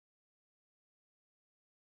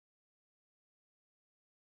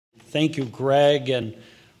Thank you, Greg, and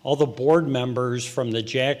all the board members from the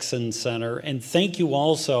Jackson Center. And thank you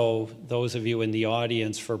also, those of you in the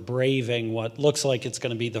audience, for braving what looks like it's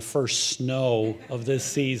going to be the first snow of this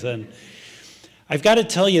season. I've got to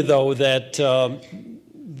tell you, though, that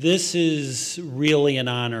this is really an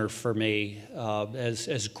honor for me,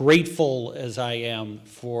 as grateful as I am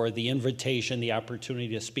for the invitation, the opportunity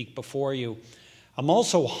to speak before you. I'm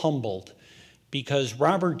also humbled because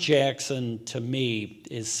Robert Jackson, to me,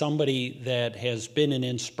 is somebody that has been an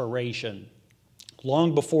inspiration.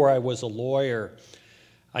 Long before I was a lawyer,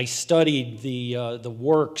 I studied the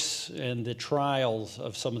works and the trials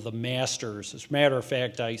of some of the masters. As a matter of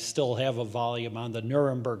fact, I still have a volume on the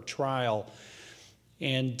Nuremberg trial.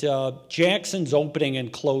 And Jackson's opening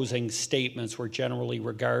and closing statements were generally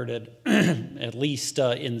regarded, at least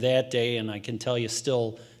in that day, and I can tell you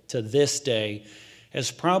still to this day, as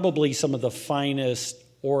probably some of the finest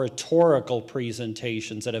oratorical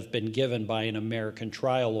presentations that have been given by an American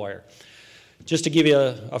trial lawyer. Just to give you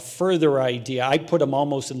a further idea, I put him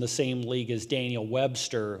almost in the same league as Daniel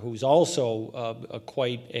Webster, who's also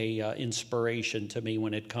quite an inspiration to me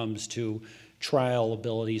when it comes to trial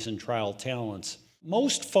abilities and trial talents.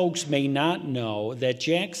 Most folks may not know that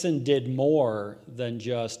Jackson did more than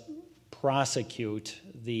just prosecute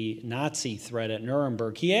the Nazi threat at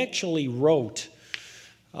Nuremberg. He actually wrote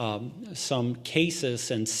some cases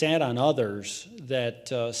and sat on others that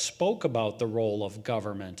spoke about the role of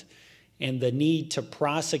government and the need to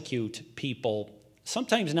prosecute people,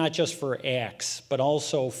 sometimes not just for acts, but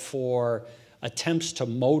also for attempts to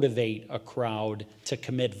motivate a crowd to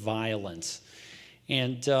commit violence.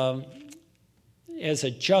 And as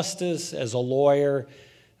a justice, as a lawyer,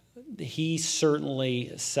 he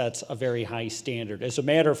certainly sets a very high standard. As a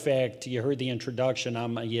matter of fact, you heard the introduction,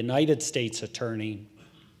 I'm a United States attorney.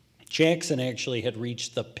 Jackson actually had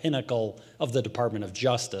reached the pinnacle of the Department of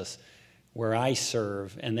Justice, where I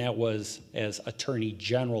serve, and that was as Attorney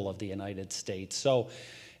General of the United States. So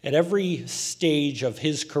at every stage of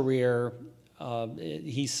his career,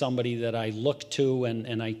 he's somebody that I look to,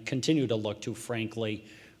 and I continue to look to, frankly,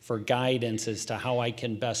 for guidance as to how I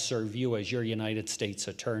can best serve you as your United States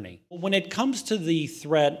attorney. When it comes to the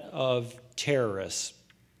threat of terrorists,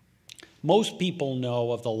 most people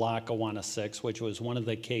know of the Lackawanna 6, which was one of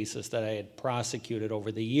the cases that I had prosecuted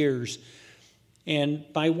over the years. And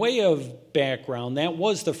by way of background, that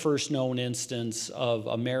was the first known instance of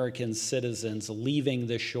American citizens leaving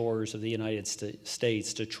the shores of the United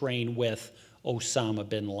States to train with Osama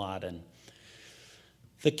bin Laden.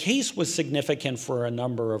 The case was significant for a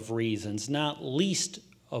number of reasons, not least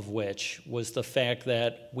of which was the fact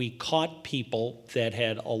that we caught people that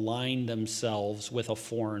had aligned themselves with a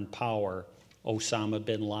foreign power, Osama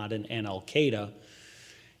bin Laden and Al-Qaeda.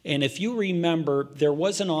 And if you remember, there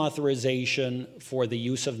was an authorization for the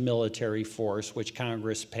use of military force, which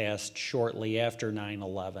Congress passed shortly after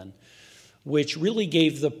 9/11, which really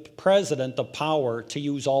gave the president the power to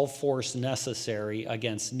use all force necessary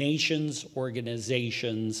against nations,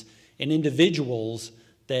 organizations, and individuals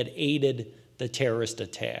that aided the terrorist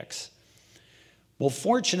attacks. Well,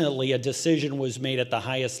 fortunately, a decision was made at the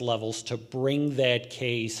highest levels to bring that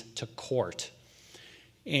case to court.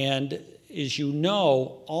 And as you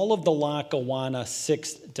know, all of the Lackawanna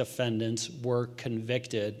 6 defendants were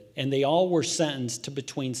convicted, and they all were sentenced to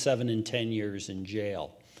between 7 and 10 years in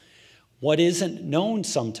jail. What isn't known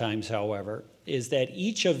sometimes, however, is that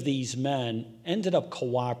each of these men ended up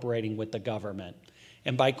cooperating with the government.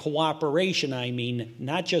 And by cooperation, I mean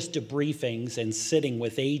not just debriefings and sitting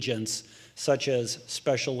with agents such as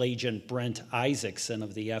Special Agent Brent Isaacson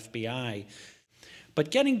of the FBI. But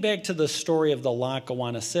getting back to the story of the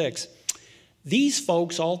Lackawanna 6, these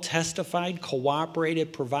folks all testified,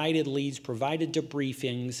 cooperated, provided leads, provided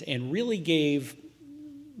debriefings, and really gave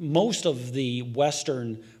most of the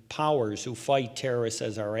Western powers who fight terrorists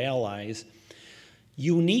as our allies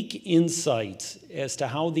unique insights as to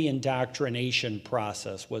how the indoctrination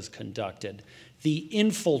process was conducted, the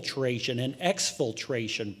infiltration and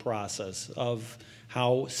exfiltration process of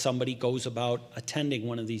how somebody goes about attending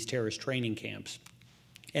one of these terrorist training camps,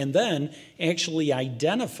 and then actually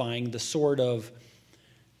identifying the sort of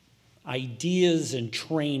ideas and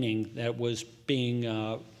training that was being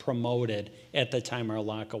promoted at the time our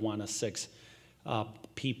Lackawanna 6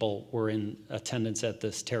 people were in attendance at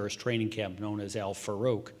this terrorist training camp known as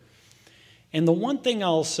Al-Farouk. And the one thing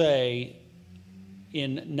I'll say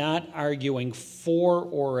in not arguing for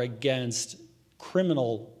or against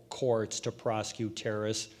criminal courts to prosecute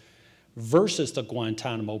terrorists versus the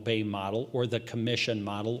Guantanamo Bay model or the commission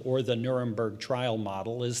model or the Nuremberg trial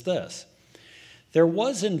model is this. There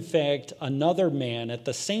was, in fact, another man at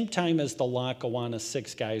the same time as the Lackawanna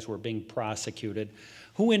 6 guys were being prosecuted,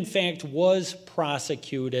 who in fact was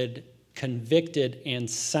prosecuted, convicted, and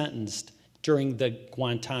sentenced during the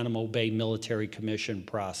Guantanamo Bay Military Commission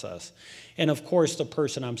process. And of course, the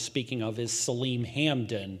person I'm speaking of is Salim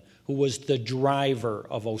Hamdan, who was the driver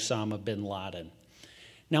of Osama bin Laden.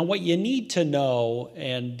 Now, what you need to know,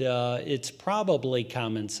 and it's probably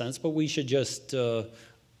common sense, but we should just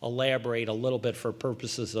elaborate a little bit for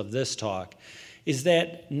purposes of this talk, is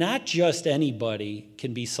that not just anybody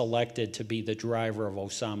can be selected to be the driver of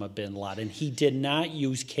Osama bin Laden. He did not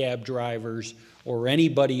use cab drivers or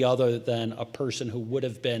anybody other than a person who would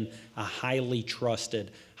have been a highly trusted,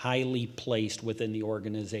 highly placed within the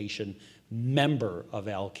organization member of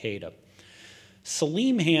al-Qaeda.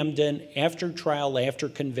 Salim Hamdan, after trial, after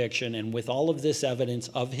conviction, and with all of this evidence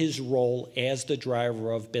of his role as the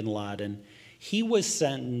driver of bin Laden, he was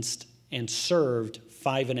sentenced and served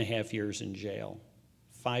 5.5 years in jail.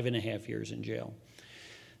 5.5 years in jail.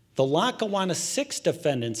 The Lackawanna 6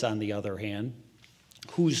 defendants, on the other hand,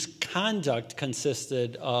 whose conduct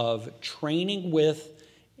consisted of training with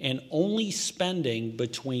and only spending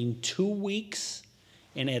between 2 weeks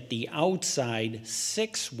and at the outside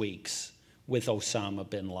 6 weeks with Osama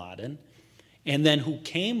bin Laden, and then who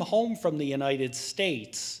came home from the United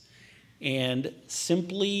States and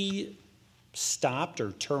simply stopped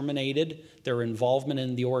or terminated their involvement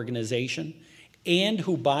in the organization, and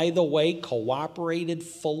who, by the way, cooperated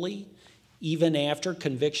fully even after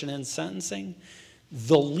conviction and sentencing,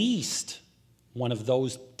 the least one of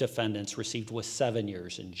those defendants received was 7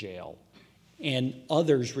 years in jail, and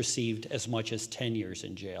others received as much as 10 years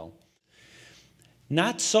in jail.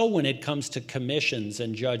 Not so when it comes to commissions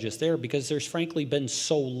and judges there, because there's frankly been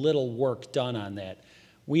so little work done on that.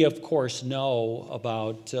 We, of course, know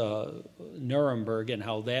about Nuremberg and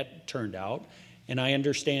how that turned out, and I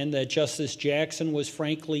understand that Justice Jackson was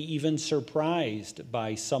frankly even surprised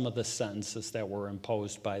by some of the sentences that were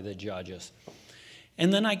imposed by the judges.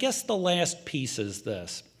 And then I guess the last piece is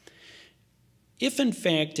this. If, in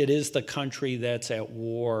fact, it is the country that's at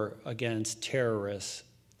war against terrorists,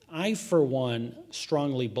 I, for one,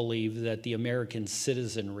 strongly believe that the American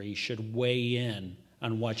citizenry should weigh in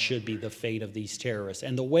on what should be the fate of these terrorists.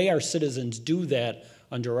 And the way our citizens do that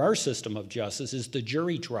under our system of justice is the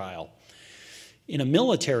jury trial. In a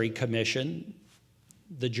military commission,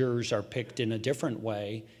 the jurors are picked in a different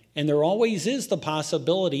way, and there always is the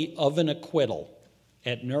possibility of an acquittal.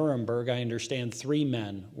 At Nuremberg, I understand 3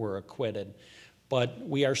 men were acquitted. But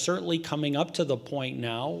we are certainly coming up to the point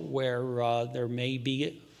now where there may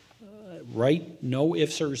be, no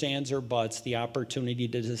ifs or ands or buts, the opportunity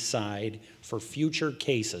to decide for future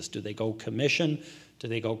cases. Do they go commission? Do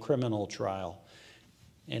they go criminal trial?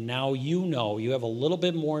 And now you know, you have a little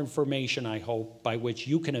bit more information, I hope, by which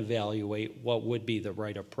you can evaluate what would be the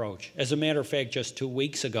right approach. As a matter of fact, just 2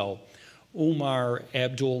 weeks ago, Umar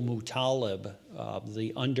Abdul Muttalib,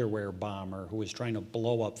 the underwear bomber who was trying to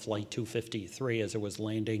blow up Flight 253 as it was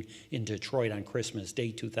landing in Detroit on Christmas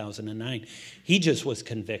Day 2009, he just was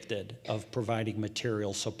convicted of providing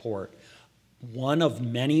material support. One of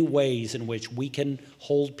many ways in which we can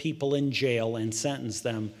hold people in jail and sentence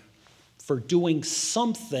them for doing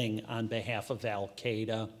something on behalf of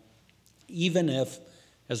al-Qaeda, even if,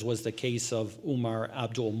 as was the case of Umar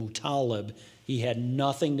Abdul Muttalib, he had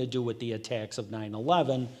nothing to do with the attacks of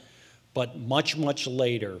 9/11, but much, much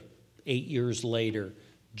later, 8 years later,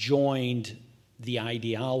 joined the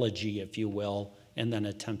ideology, if you will, and then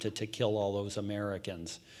attempted to kill all those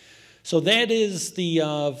Americans. So that is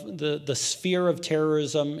the sphere of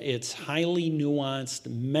terrorism. It's highly nuanced,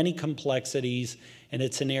 many complexities, and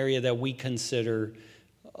it's an area that we consider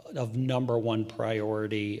of #1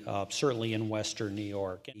 priority, certainly in Western New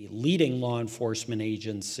York. The leading law enforcement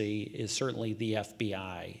agency is certainly the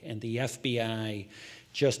FBI, and the FBI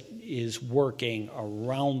just is working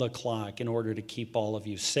around the clock in order to keep all of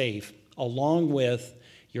you safe, along with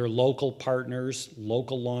your local partners,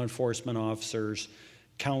 local law enforcement officers,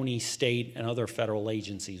 county, state, and other federal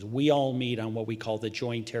agencies. We all meet on what we call the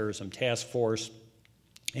Joint Terrorism Task Force,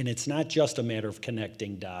 and it's not just a matter of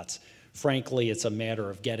connecting dots. Frankly, it's a matter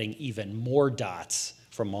of getting even more dots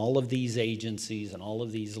from all of these agencies and all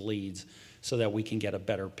of these leads so that we can get a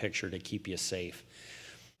better picture to keep you safe.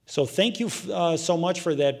 So thank you so much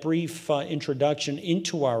for that brief introduction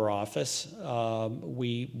into our office.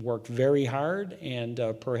 We worked very hard, and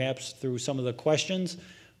perhaps through some of the questions,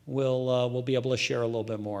 we'll be able to share a little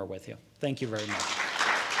bit more with you. Thank you very much.